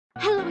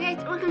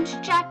guys, welcome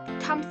to Jeff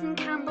Thompson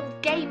Campbell's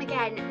game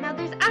again. Now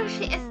there's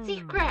actually a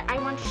secret I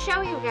want to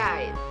show you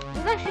guys.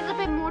 There's actually a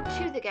little bit more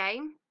to the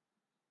game.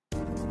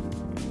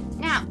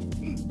 Now,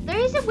 there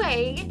is a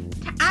way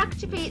to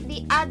activate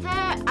the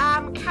other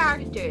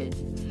characters.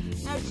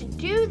 Now to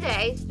do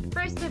this,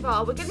 first of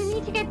all, we're going to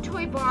need to get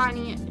Toy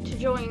Bonnie to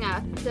join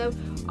us. So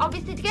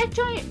obviously to get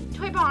Toy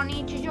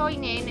Bonnie to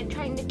join in and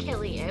trying to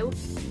kill you,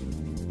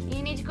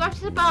 you need to go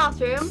to the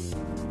bathroom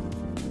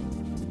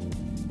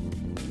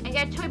and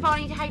get Toy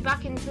Bonnie to hide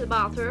back into the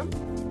bathroom.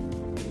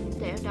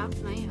 There,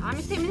 definitely. I'm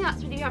assuming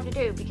that's what you have to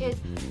do, because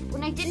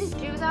when I didn't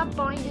do that,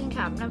 Bonnie didn't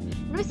come. Now,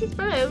 notice these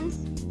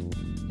balloons?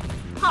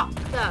 Pop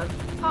them.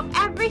 Pop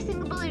every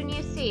single balloon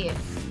you see.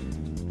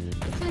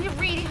 It's going to be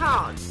really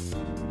hard,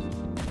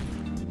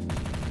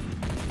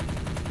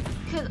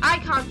 because I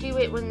can't do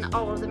it when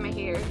all of them are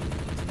here.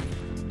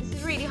 This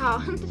is really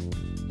hard.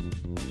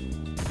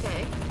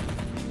 Okay.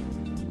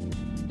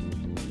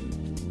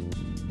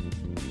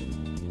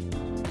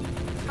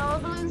 All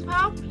the balloons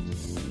popped?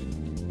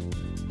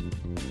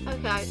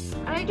 Okay.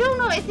 And I don't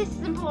know if this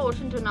is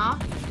important or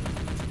not.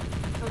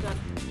 Hold on.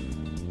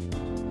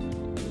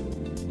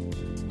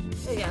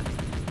 There we go.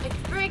 I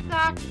can break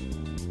that.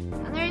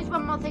 And there is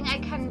one more thing I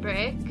can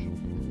break.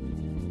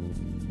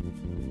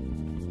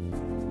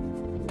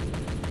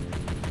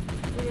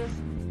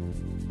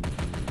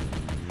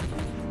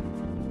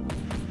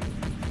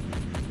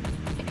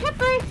 I could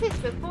break this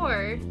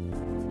before.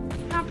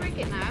 Can't break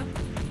it now.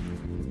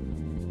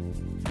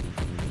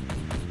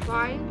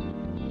 Why?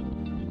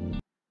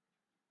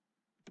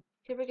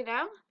 Can I break it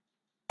down?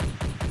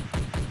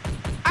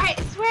 I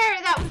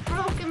swear that was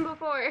broken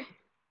before.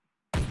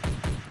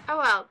 Oh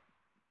well.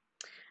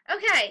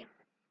 Okay.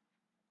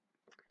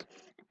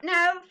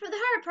 Now for the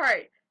hard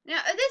part. Now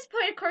at this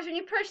point, of course, when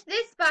you push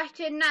this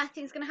button,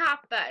 nothing's gonna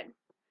happen.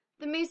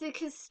 The music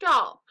has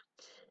stopped.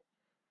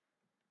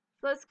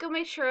 So let's go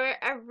make sure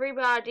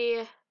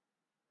everybody.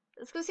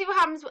 Let's go see what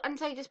happens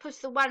until I just push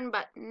the one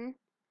button.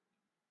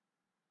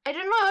 I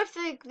don't know if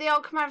they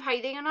all come out of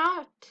hiding or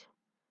not.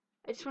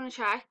 I just want to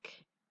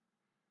check.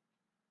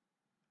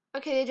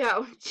 Okay, they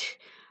don't.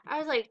 I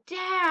was like,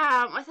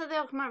 damn, I thought they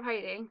all come out of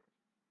hiding.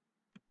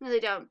 No, they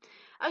don't.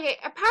 Okay,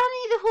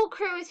 apparently the whole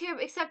crew is here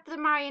except for the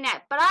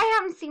marionette, but I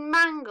haven't seen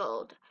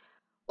Mangled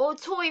or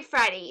Toy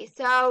Freddy,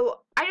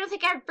 so I don't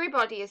think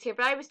everybody is here,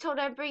 but I was told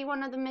every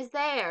one of them is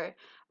there.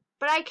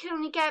 But I can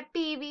only get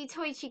BB,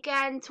 Toy Chica,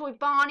 and Toy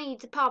Bonnie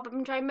to pop up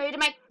and try and murder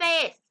my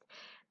face.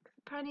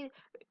 Apparently,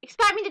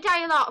 expect me to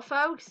die a lot,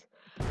 folks.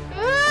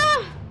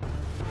 Am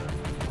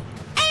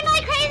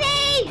I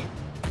crazy?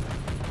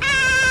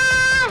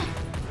 Ah!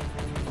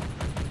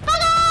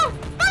 Follow!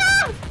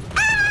 Follow!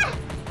 Ah!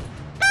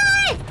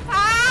 Die!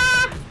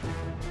 Ah!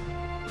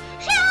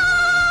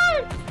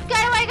 Shoot! Go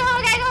away, go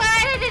away, go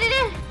away!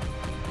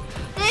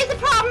 There's a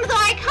problem though,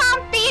 I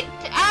can't beat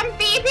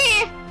BB.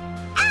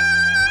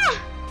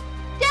 Ah!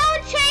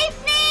 Don't chase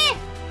me!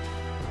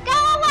 Go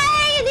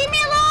away! Leave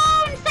me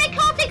alone!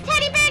 Psychotic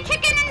teddy bear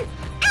chicken and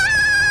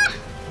ah!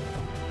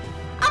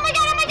 Oh my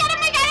god, oh my god, oh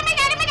my god, oh my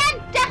god, oh my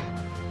god!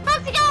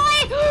 Foxy, go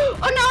away!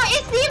 Oh no,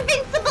 it's the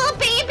invincible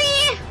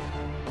baby!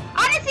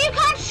 Honestly, you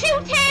can't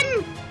shoot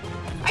him!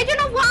 I don't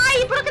know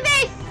why, but look at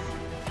this!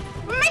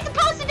 What am I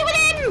supposed to do with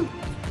him?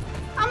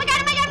 Oh my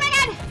god, oh my god, oh my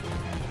god!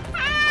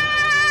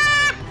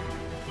 Ah!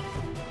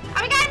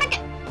 Oh my god, oh my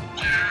god!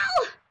 No!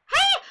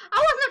 Hey! I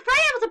wasn't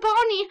afraid I was a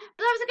Bonnie,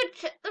 but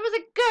that was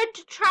a good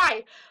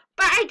try.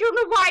 But I don't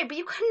know why, but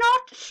you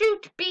cannot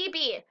shoot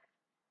BB.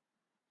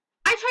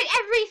 I tried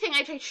everything.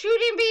 I tried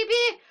shooting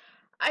BB.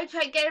 I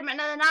tried getting him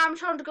another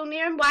animatronic to go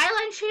near him while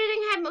I'm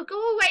shooting him.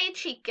 Go away,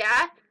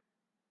 Chica.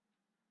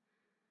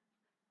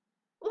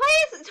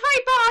 Why is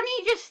Toy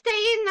Bonnie just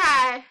staying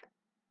there?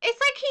 It's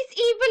like he's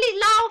evilly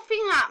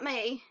laughing at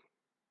me.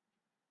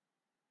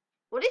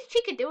 What is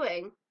Chica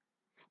doing?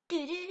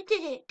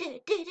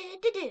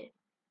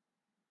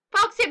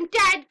 Fox, I'm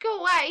dead.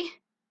 Go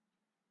away.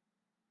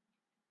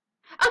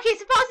 Okay,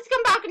 suppose it's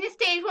come back on the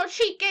stage while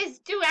Chica's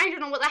doing. I don't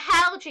know what the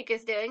hell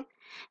Chica's doing.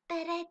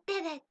 I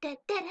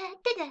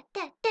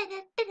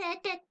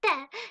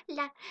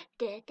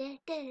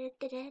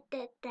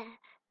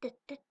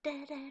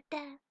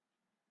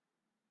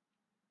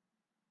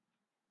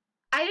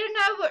don't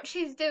know what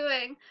she's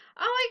doing.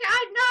 Oh my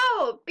god,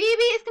 no!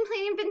 BB is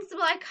completely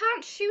invincible. I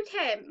can't shoot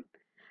him.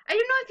 I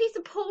don't know if he's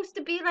supposed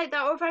to be like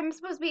that or if I'm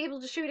supposed to be able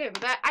to shoot him,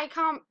 but I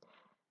can't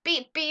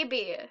beat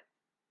BB.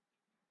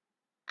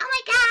 Oh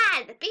my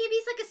god!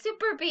 BB's like a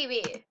super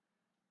baby.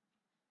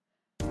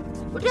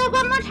 We'll do it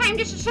one more time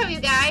just to show you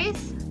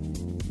guys.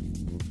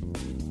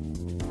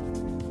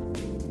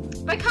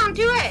 But I can't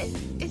do it.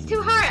 It's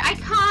too hard. I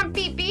can't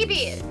beat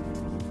BB.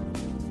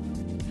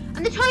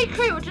 And the toy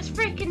crew are just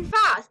freaking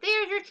fast.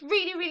 They're just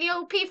really, really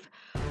OP. Oh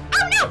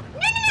no! No, no,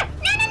 no!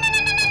 No, no, no, no,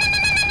 no, no, no,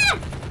 no, no, no!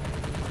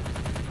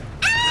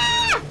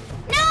 Ah!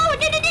 No! No,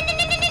 no, no, no,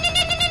 no, no, no, no,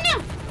 no, no, no!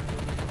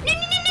 No,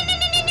 no, no, no, no,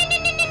 no, no, no, no,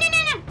 no, no,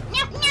 no, no!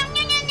 No, no, no,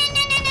 no, no, no,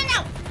 no, no, no!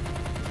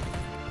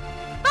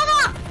 Fuck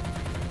off!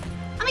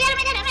 Oh my god, oh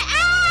my god, oh my god!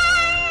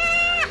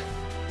 Ah!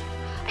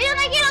 I don't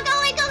like it, I'll go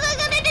away, go, go,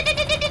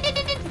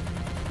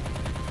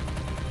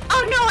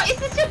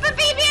 super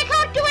baby. I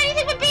can't do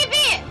anything with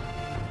baby.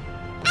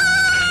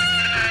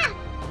 Ah!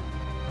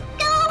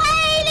 Go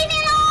away. Leave me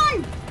alone.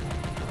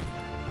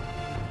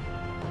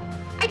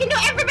 I can do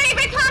everybody,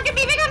 but I can't do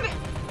baby.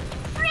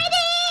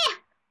 Freddy!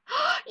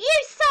 You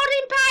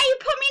sorry pie. You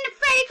put me in a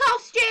Freddy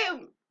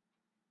costume.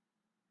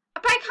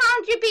 But I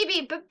can't do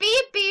baby. But baby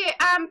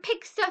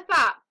picks stuff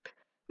up.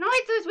 Not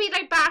like those weird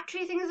like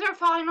battery things that are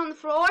falling on the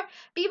floor.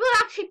 Baby will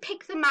actually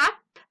pick them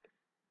up.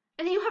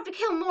 And then you have to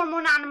kill more and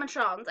more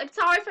animatrons. I'm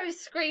sorry if I was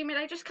screaming.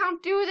 I just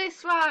can't do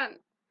this one.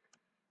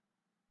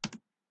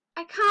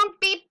 I can't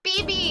beat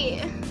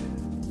baby.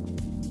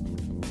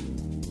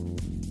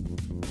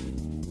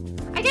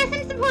 I guess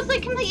I'm supposed to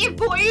like completely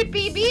avoid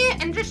baby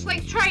and just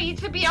like try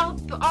to be all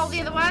the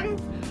other ones.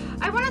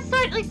 I want to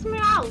start like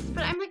somewhere else,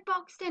 but I'm like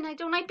boxed in. I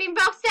don't like being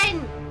boxed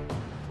in.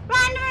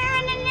 Run, run,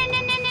 run, run, run,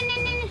 run, run,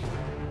 run, run.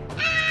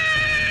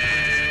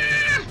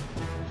 Ah!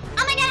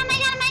 Oh my god, oh my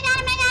god, oh my god,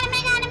 oh my god, oh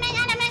my god,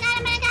 oh my god,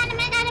 oh my god, oh my god, oh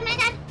my god, oh my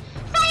god.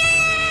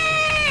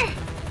 Fire!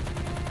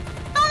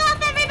 Bug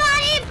off,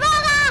 everybody!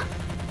 Bug off!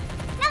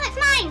 No, that's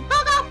mine!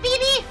 Bug off,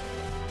 baby!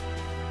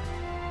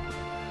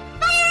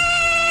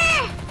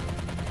 Fire!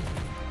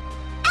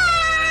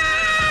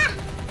 Ah!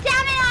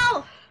 Damn it all!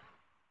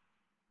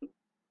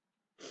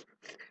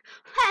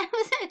 That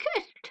was a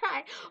good try.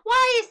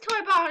 Why is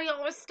Toy Bonnie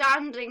always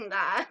standing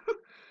there?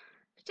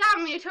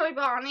 Damn you, Toy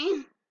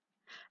Bonnie.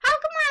 How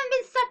come I haven't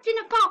been stuffed in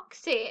a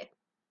foxy?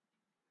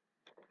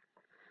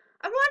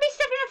 I want to be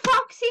stuffed in a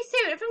foxy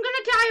suit. If I'm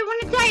gonna die, I want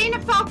to die in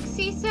a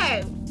foxy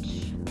suit.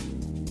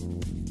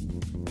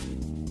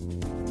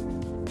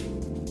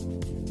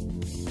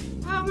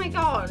 Oh my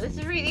god, this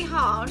is really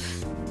hard.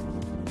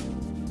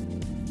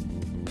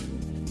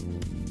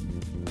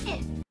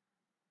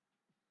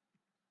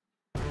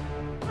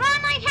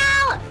 Run like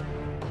hell!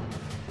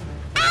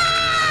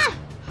 Ah!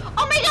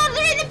 Oh my god,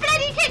 they're in the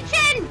bloody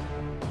kitchen!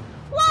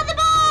 What are the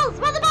balls?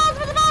 What are the balls?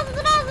 What are the balls? What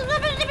are the balls?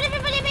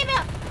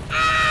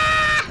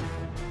 Ah!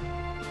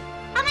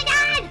 Oh my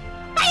god!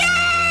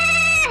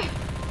 Fire!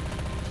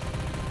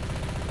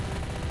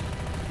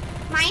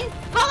 Mine?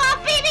 Pull off,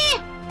 baby!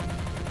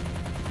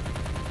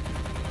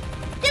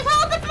 Just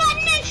hold the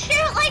button and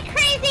shoot like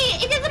crazy!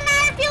 It doesn't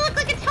matter if you look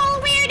like a total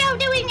weirdo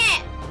doing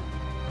it!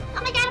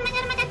 Oh my god, oh my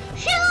god, oh my god!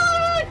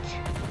 Shoot!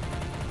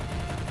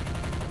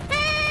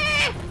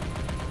 Ah!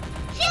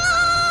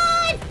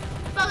 Shoot!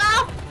 Bug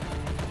off!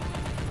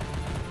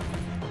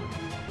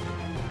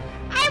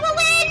 I will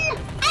win!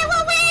 I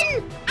will win!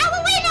 I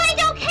will win! I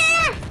don't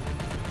care!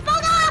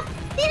 Bug off!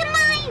 These are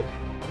mine!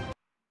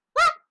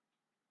 What?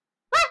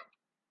 What?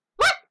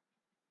 What?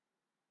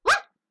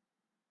 What?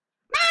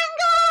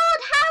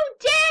 Mangled! How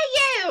dare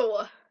you!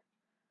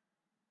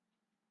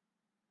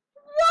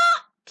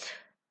 What?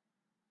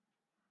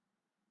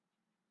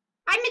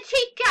 I'm a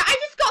chica. I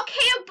just got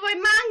killed by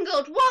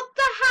Mangled. What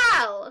the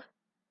hell?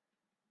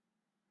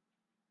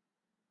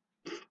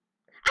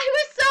 I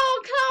was so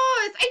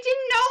close. I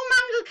didn't know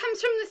Mangled comes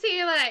from the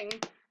ceiling.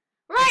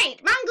 Right,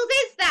 Mangled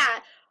is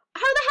there.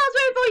 How the hell do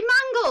I avoid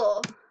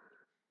Mangled?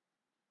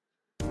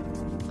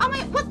 Oh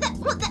my, what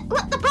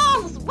the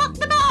balls? What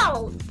the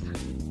balls?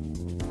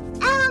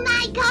 Oh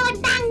my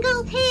god,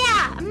 Mangled's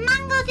here.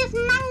 Mangled just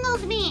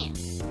mangled me.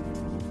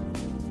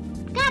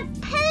 God,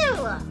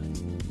 poo.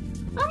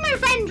 I want my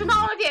revenge on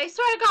all of you. I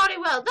swear to God I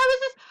will. That was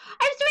just,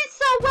 I was doing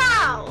so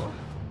well.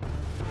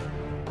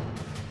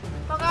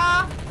 Fuck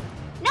off.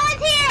 No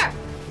one's here.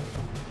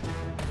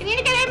 I need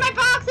to get in my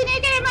box. I need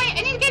to get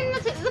in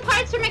the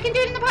parts room. I can do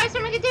it in the parts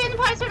room. I can do it in the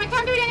parts room. I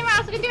can't do it anywhere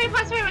else. I can do it in the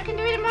parts room. I can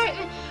do it in my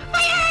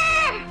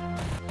fire.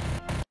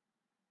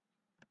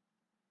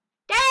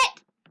 Damn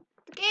it.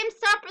 The game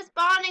stopped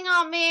responding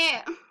on me.